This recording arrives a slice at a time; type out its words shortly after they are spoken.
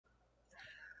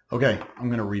Okay, I'm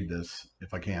going to read this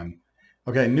if I can.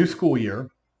 Okay, new school year,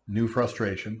 new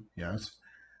frustration. Yes.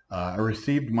 I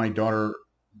received my daughter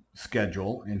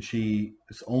schedule, and she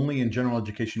is only in general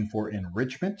education for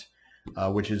enrichment,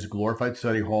 which is glorified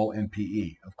study hall and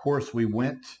PE. Of course, we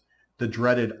went the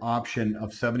dreaded option of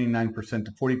 79%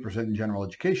 to 40% in general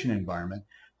education environment.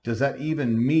 Does that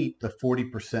even meet the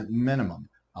 40% minimum?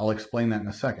 I'll explain that in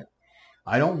a second.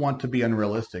 I don't want to be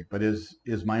unrealistic, but is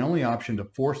my only option to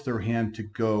force their hand to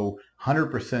go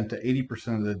 100% to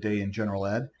 80% of the day in general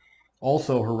ed.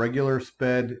 Also, her regular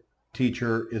sped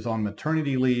teacher is on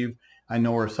maternity leave. I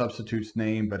know her substitute's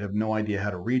name, but have no idea how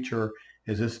to reach her.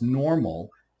 Is this normal?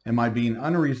 Am I being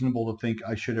unreasonable to think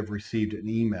I should have received an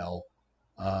email?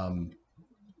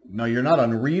 No, you're not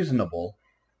unreasonable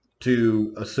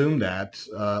to assume that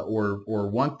or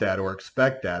want that or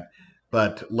expect that.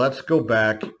 But let's go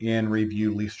back and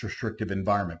review least restrictive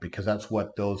environment because that's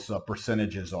what those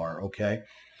percentages are, okay?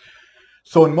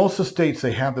 So in most of the states,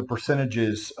 they have the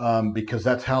percentages because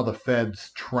that's how the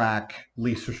feds track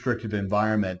least restrictive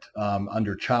environment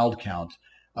under child count.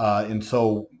 And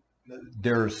so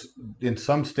there's, in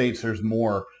some states, there's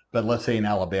more, but let's say in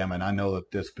Alabama, and I know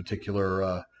that this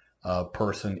particular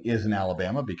person is in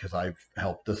Alabama because I've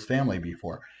helped this family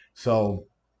before. So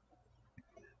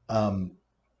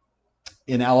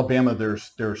in Alabama,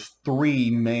 there's three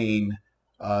main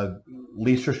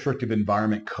least restrictive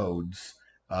environment codes,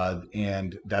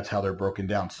 and that's how they're broken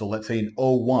down. So let's say an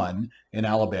O1 in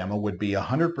Alabama would be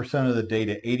 100% of the day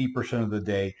to 80% of the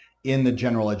day in the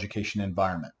general education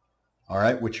environment. All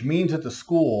right, which means that the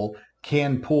school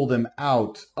can pull them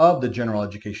out of the general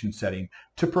education setting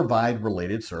to provide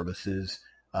related services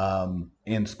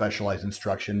and specialized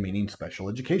instruction, meaning special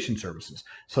education services.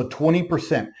 So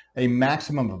 20%, a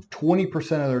maximum of 20%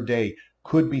 of their day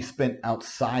could be spent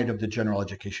outside of the general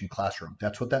education classroom.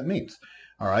 That's what that means.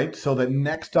 All right, so the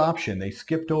next option, they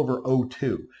skipped over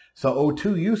O2. So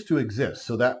O2 used to exist,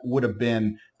 so that would have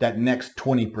been that next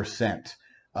 20%,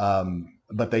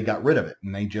 but they got rid of it,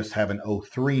 and they just have an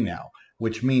O3 now,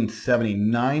 which means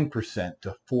 79%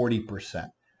 to 40%.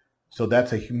 So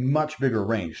that's a much bigger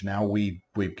range. Now we've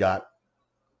got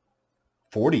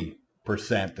 40%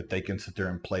 that they can sit there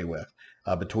and play with,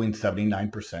 between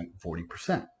 79% and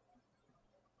 40%.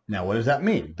 Now, what does that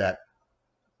mean? That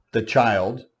the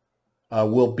child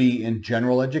will be in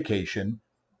general education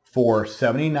for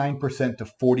 79% to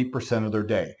 40% of their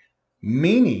day,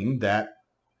 meaning that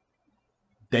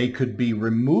they could be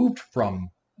removed from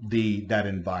that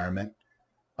environment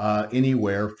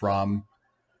anywhere from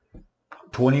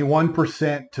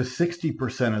 21% to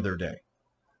 60% of their day,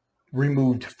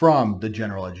 removed from the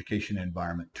general education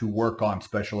environment to work on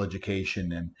special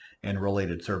education and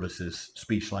related services,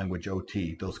 speech language,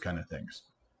 OT, those kind of things.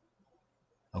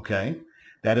 Okay,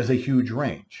 that is a huge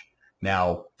range.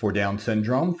 Now, for Down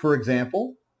syndrome, for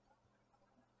example,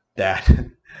 that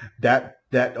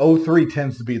O3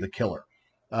 tends to be the killer.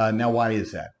 Now, why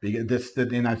is that? Because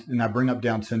and I bring up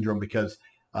Down syndrome because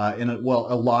a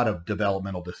lot of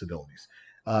developmental disabilities,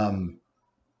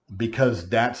 because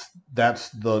that's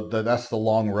the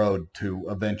long road to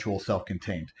eventual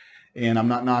self-contained. And I'm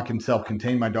not knocking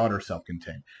self-contained. My daughter's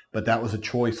self-contained, but that was a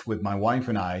choice with my wife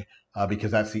and I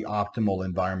because that's the optimal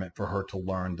environment for her to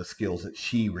learn the skills that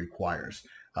she requires.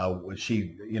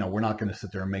 We're not going to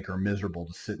sit there and make her miserable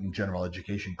to sit in general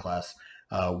education class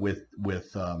with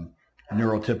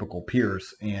neurotypical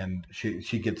peers, and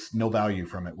she gets no value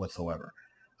from it whatsoever.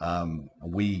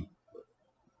 We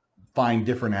find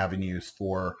different avenues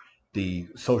for the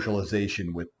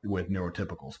socialization with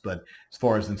neurotypicals, but as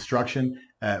far as instruction,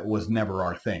 was never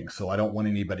our thing. So I don't want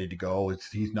anybody to go, oh,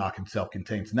 he's knocking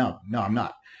self-contained. No, I'm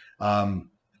not.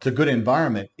 It's a good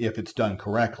environment if it's done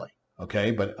correctly.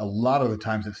 Okay, but a lot of the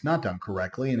times it's not done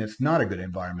correctly, and it's not a good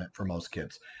environment for most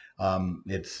kids.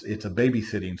 It's a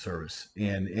babysitting service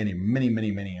in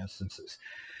many instances.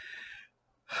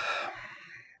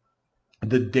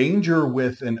 The danger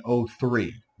with an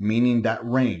O3, meaning that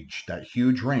range, that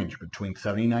huge range between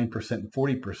 79% and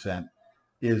 40%,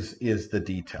 is the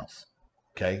details.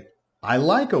 Okay, I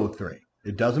like O3.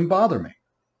 It doesn't bother me.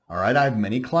 All right, I have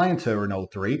many clients that are in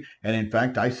O3, and in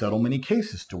fact, I settle many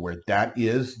cases to where that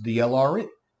is the LRE.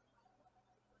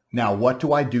 Now, what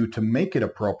do I do to make it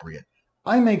appropriate?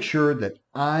 I make sure that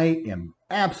I am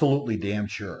absolutely damn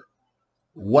sure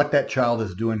what that child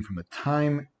is doing from the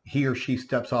time he or she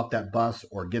steps off that bus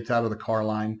or gets out of the car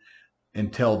line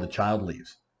until the child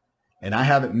leaves. And I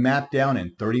have it mapped down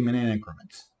in 30-minute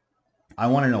increments. I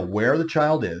want to know where the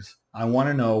child is. I want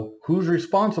to know who's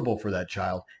responsible for that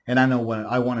child. And I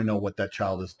want to know what that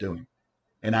child is doing.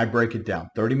 And I break it down,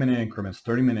 30-minute increments,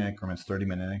 30-minute increments,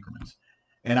 30-minute increments.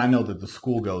 And I know that the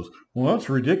school goes, well, that's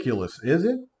ridiculous. Is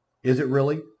it? Is it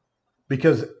really?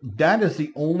 Because that is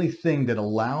the only thing that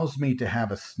allows me to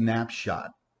have a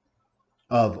snapshot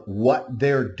of what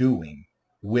they're doing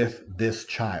with this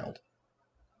child.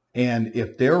 And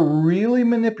if they're really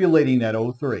manipulating that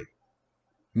O3,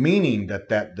 meaning that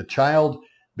the child,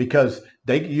 because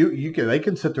they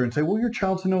can sit there and say, well, your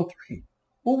child's an O3.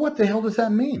 Well, what the hell does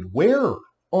that mean? Where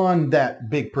on that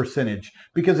big percentage?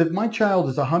 Because if my child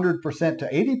is 100% to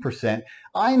 80%,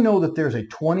 I know that there's a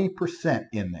 20%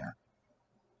 in there.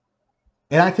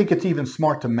 And I think it's even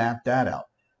smart to map that out.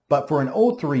 But for an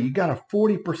O3, you got a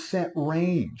 40%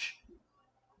 range.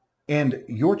 And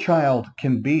your child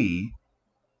can be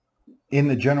in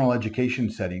the general education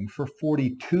setting for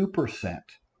 42%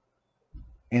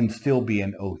 and still be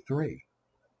an O3.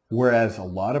 Whereas a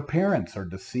lot of parents are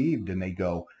deceived and they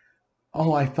go,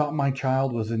 oh, I thought my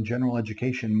child was in general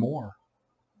education more.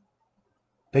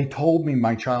 They told me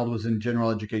my child was in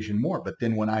general education more, but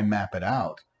then when I map it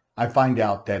out, I find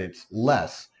out that it's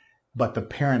less, but the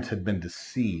parents had been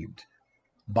deceived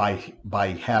by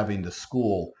having the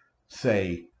school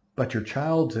say, but your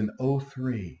child's an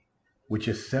O3, which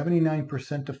is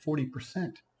 79% to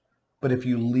 40%. But if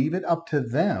you leave it up to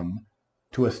them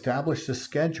to establish the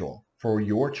schedule for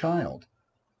your child,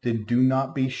 then do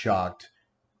not be shocked,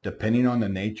 depending on the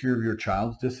nature of your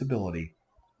child's disability,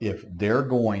 if they're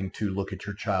going to look at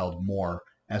your child more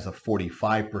as a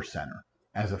 45%er,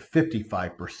 as a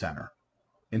 55%er,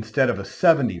 instead of a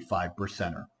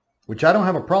 75%er, which I don't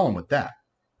have a problem with that.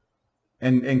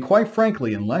 And quite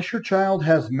frankly, unless your child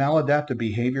has maladaptive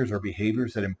behaviors or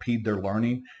behaviors that impede their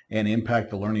learning and impact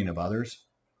the learning of others,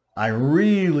 I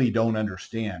really don't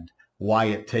understand why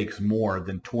it takes more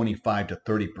than 25 to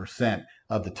 30%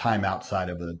 of the time outside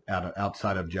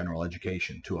of general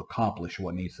education to accomplish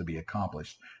what needs to be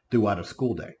accomplished throughout a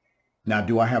school day. Now,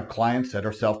 do I have clients that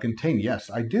are self-contained? Yes,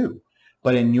 I do.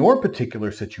 But in your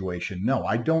particular situation, no,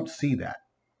 I don't see that.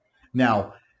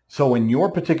 Now, so in your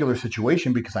particular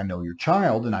situation, because I know your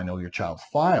child and I know your child's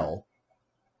file,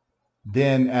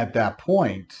 then at that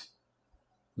point,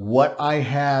 what I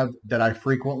have that I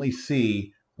frequently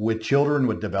see with children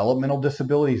with developmental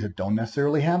disabilities that don't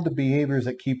necessarily have the behaviors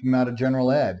that keep them out of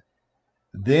general ed,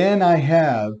 then I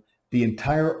have the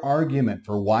entire argument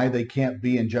for why they can't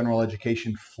be in general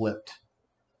education flipped.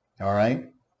 All right?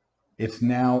 It's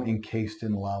now encased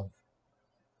in love.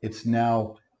 It's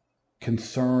now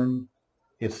concern.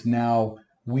 It's now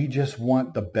we just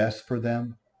want the best for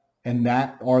them. And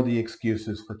that are the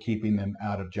excuses for keeping them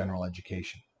out of general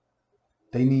education.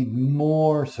 They need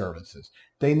more services.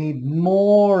 They need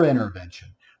more intervention.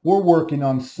 We're working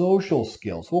on social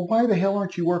skills. Well, why the hell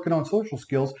aren't you working on social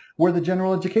skills where the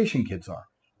general education kids are?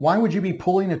 Why would you be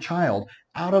pulling a child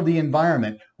out of the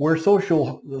environment where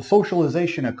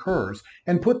socialization occurs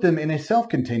and put them in a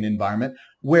self-contained environment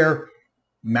where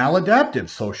maladaptive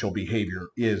social behavior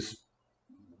is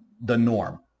the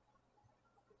norm?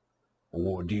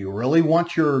 Or do you really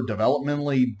want your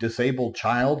developmentally disabled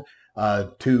child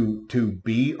to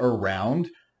be around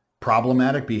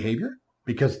problematic behavior?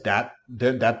 Because that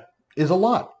is a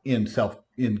lot in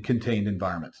contained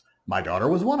environments. My daughter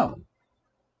was one of them.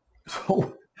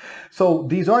 So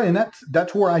these are, and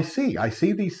that's where I see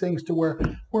these things to where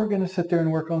we're going to sit there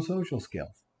and work on social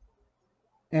skills,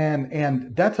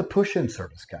 and that's a push-in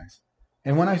service, guys.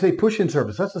 And when I say push-in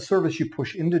service, that's a service you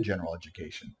push into general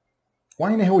education.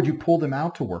 Why in the hell would you pull them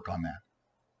out to work on that?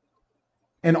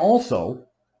 And also,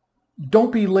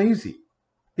 don't be lazy.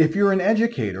 If you're an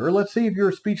educator, let's say if you're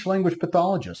a speech language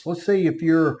pathologist, let's say if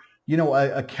you're,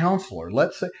 a counselor,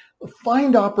 let's say,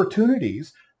 find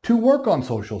opportunities to work on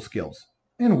social skills.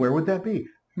 And where would that be?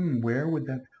 Where?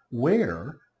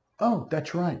 Oh,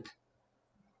 that's right.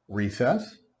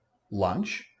 Recess,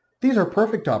 lunch. These are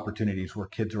perfect opportunities where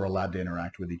kids are allowed to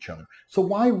interact with each other. So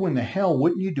why in the hell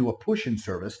wouldn't you do a push-in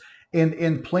service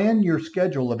and plan your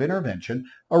schedule of intervention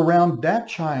around that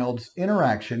child's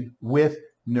interaction with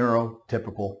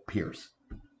neurotypical peers,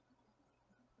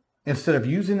 instead of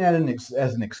using that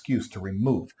as an excuse to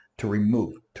remove,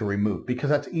 because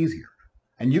that's easier.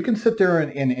 And you can sit there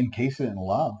and encase it in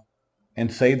love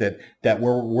and say that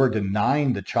we're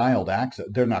denying the child access.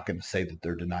 They're not going to say that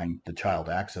they're denying the child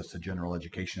access to general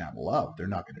education out of love. They're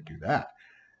not going to do that.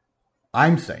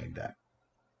 I'm saying that.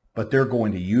 But they're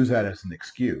going to use that as an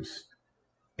excuse.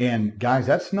 And guys,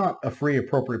 that's not a free,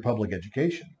 appropriate public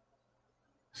education.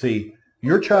 See,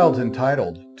 your child's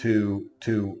entitled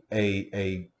to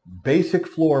a basic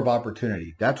floor of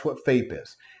opportunity. That's what FAPE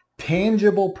is.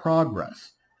 Tangible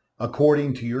progress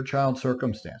according to your child's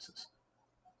circumstances.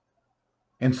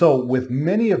 And so with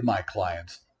many of my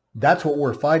clients, That's what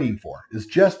we're fighting for, is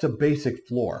just a basic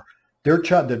floor. Their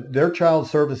child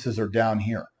services are down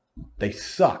here. They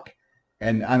suck.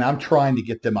 And I'm trying to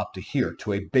get them up to here,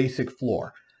 to a basic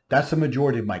floor. That's the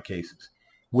majority of my cases.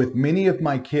 With many of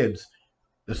my kids,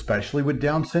 especially with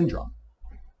Down syndrome,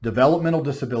 developmental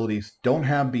disabilities, don't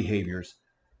have behaviors,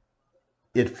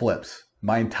 it flips.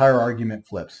 My entire argument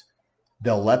flips.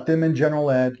 They'll let them in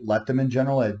general ed,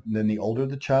 and then the older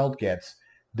the child gets,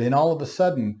 then all of a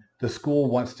sudden, the school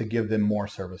wants to give them more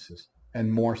services,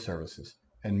 and more services,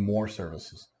 and more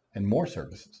services, and more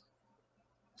services.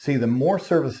 See, the more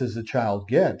services the child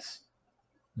gets,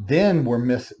 then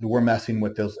we're messing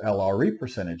with those LRE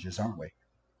percentages, aren't we?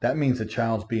 That means the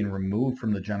child's being removed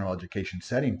from the general education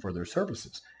setting for their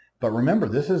services. But remember,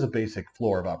 this is a basic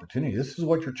floor of opportunity. This is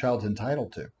what your child's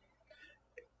entitled to.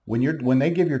 When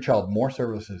they give your child more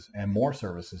services and more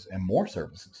services and more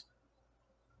services,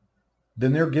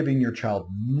 then they're giving your child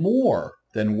more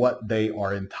than what they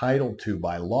are entitled to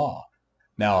by law.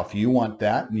 Now, if you want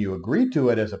that and you agree to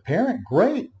it as a parent,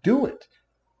 great, do it.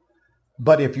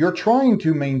 But if you're trying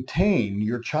to maintain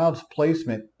your child's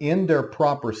placement in their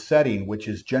proper setting, which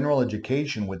is general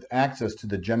education with access to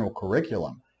the general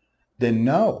curriculum, then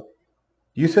no.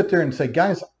 You sit there and say,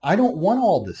 guys, I don't want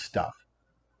all this stuff.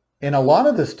 And a lot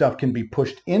of this stuff can be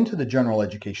pushed into the general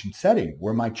education setting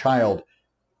where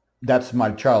that's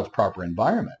my child's proper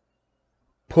environment.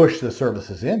 Push the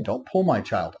services in. Don't pull my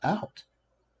child out.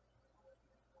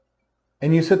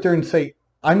 And you sit there and say,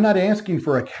 I'm not asking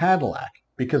for a Cadillac,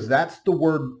 because that's the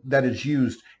word that is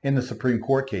used in the Supreme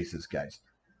Court cases, guys.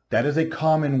 That is a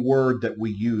common word that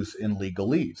we use in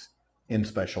legalese, in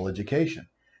special education,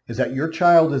 is that your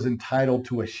child is entitled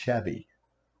to a Chevy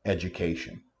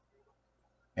education.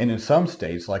 And in some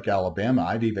states, like Alabama,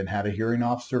 I've even had a hearing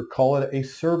officer call it a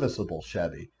serviceable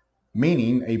Chevy,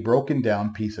 meaning a broken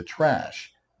down piece of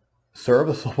trash.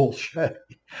 Serviceable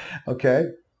Chevy. Okay?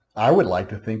 I would like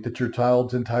to think that your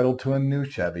child's entitled to a new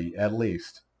Chevy, at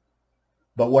least.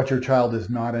 But what your child is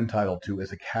not entitled to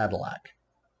is a Cadillac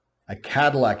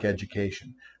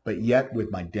education. But yet, with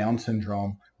my Down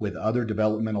syndrome, with other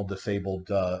developmental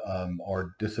disabled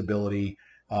or disability,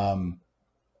 and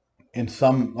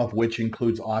some of which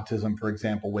includes autism, for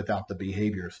example, without the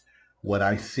behaviors, what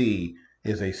I see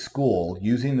is a school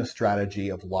using the strategy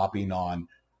of lopping on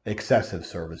excessive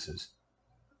services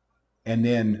and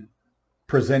then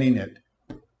presenting it,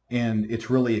 and it's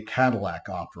really a Cadillac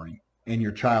offering, and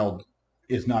your child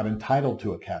is not entitled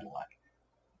to a Cadillac.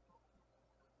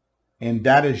 And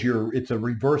that is it's a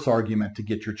reverse argument to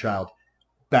get your child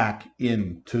back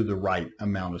into the right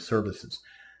amount of services.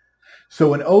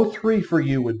 So an O3 for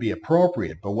you would be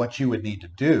appropriate, but what you would need to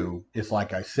do is,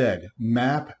 like I said,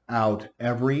 map out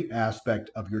every aspect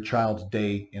of your child's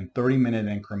day in 30-minute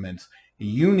increments.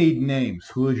 You need names.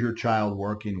 Who is your child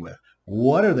working with?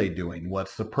 What are they doing?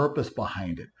 What's the purpose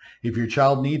behind it? If your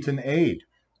child needs an aid,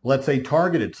 let's say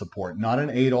targeted support, not an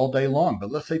aid all day long, but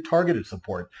let's say targeted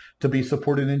support to be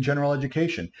supported in general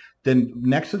education, then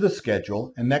next to the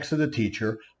schedule and next to the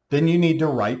teacher, then you need to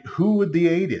write who the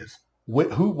aid is.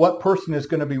 What person is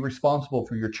going to be responsible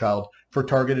for your child for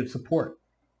targeted support?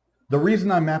 The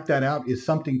reason I map that out is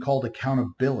something called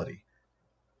accountability.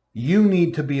 You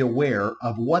need to be aware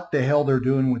of what the hell they're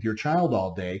doing with your child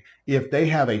all day if they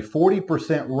have a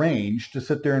 40% range to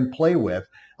sit there and play with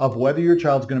of whether your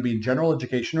child's going to be in general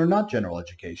education or not general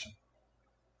education.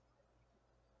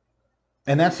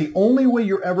 And that's the only way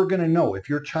you're ever going to know if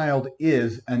your child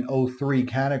is an O3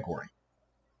 category.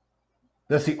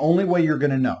 That's the only way you're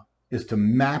going to know, is to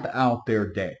map out their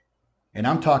day. And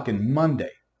I'm talking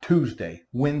Monday, Tuesday,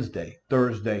 Wednesday,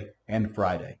 Thursday, and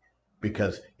Friday,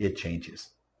 because it changes.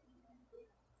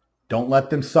 Don't let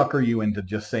them sucker you into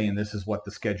just saying this is what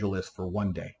the schedule is for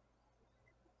one day.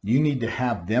 You need to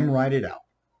have them write it out.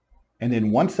 And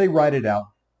then once they write it out,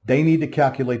 they need to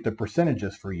calculate the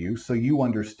percentages for you so you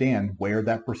understand where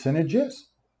that percentage is.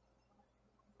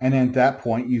 And at that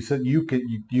point, you said you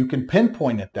can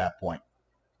pinpoint at that point.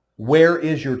 Where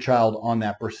is your child on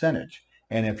that percentage?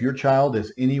 And if your child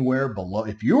is anywhere below,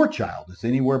 a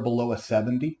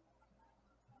 70%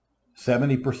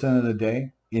 of the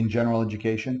day in general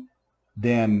education,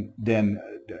 then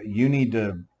you need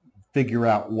to figure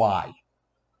out why,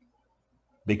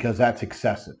 because that's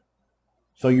excessive.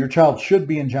 So your child should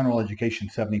be in general education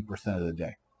 70% of the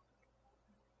day,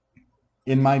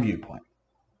 in my viewpoint,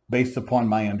 based upon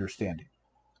my understanding.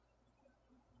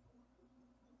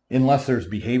 Unless there's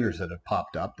behaviors that have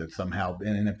popped up that somehow,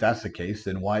 and if that's the case,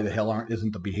 then why the hell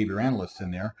isn't the behavior analyst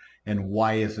in there? And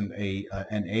why isn't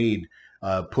an aide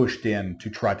pushed in to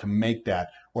try to make that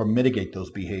or mitigate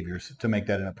those behaviors to make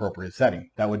that an appropriate setting?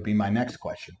 That would be my next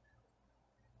question.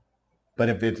 But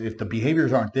if the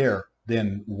behaviors aren't there,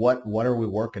 then what are we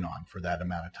working on for that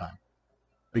amount of time?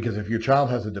 Because if your child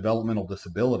has a developmental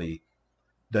disability,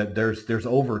 that there's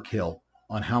overkill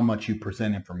on how much you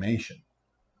present information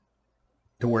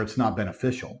to where it's not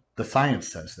beneficial. The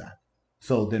science says that.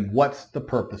 So then what's the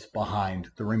purpose behind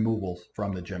the removals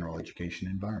from the general education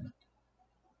environment?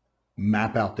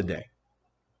 Map out the day.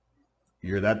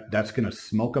 That's going to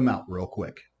smoke them out real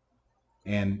quick.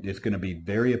 And it's going to be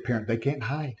very apparent. They can't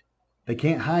hide. They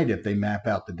can't hide if they map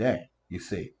out the day, you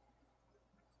see.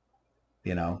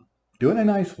 You know, do it in a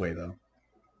nice way, though.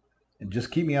 And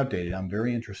just keep me updated. I'm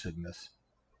very interested in this.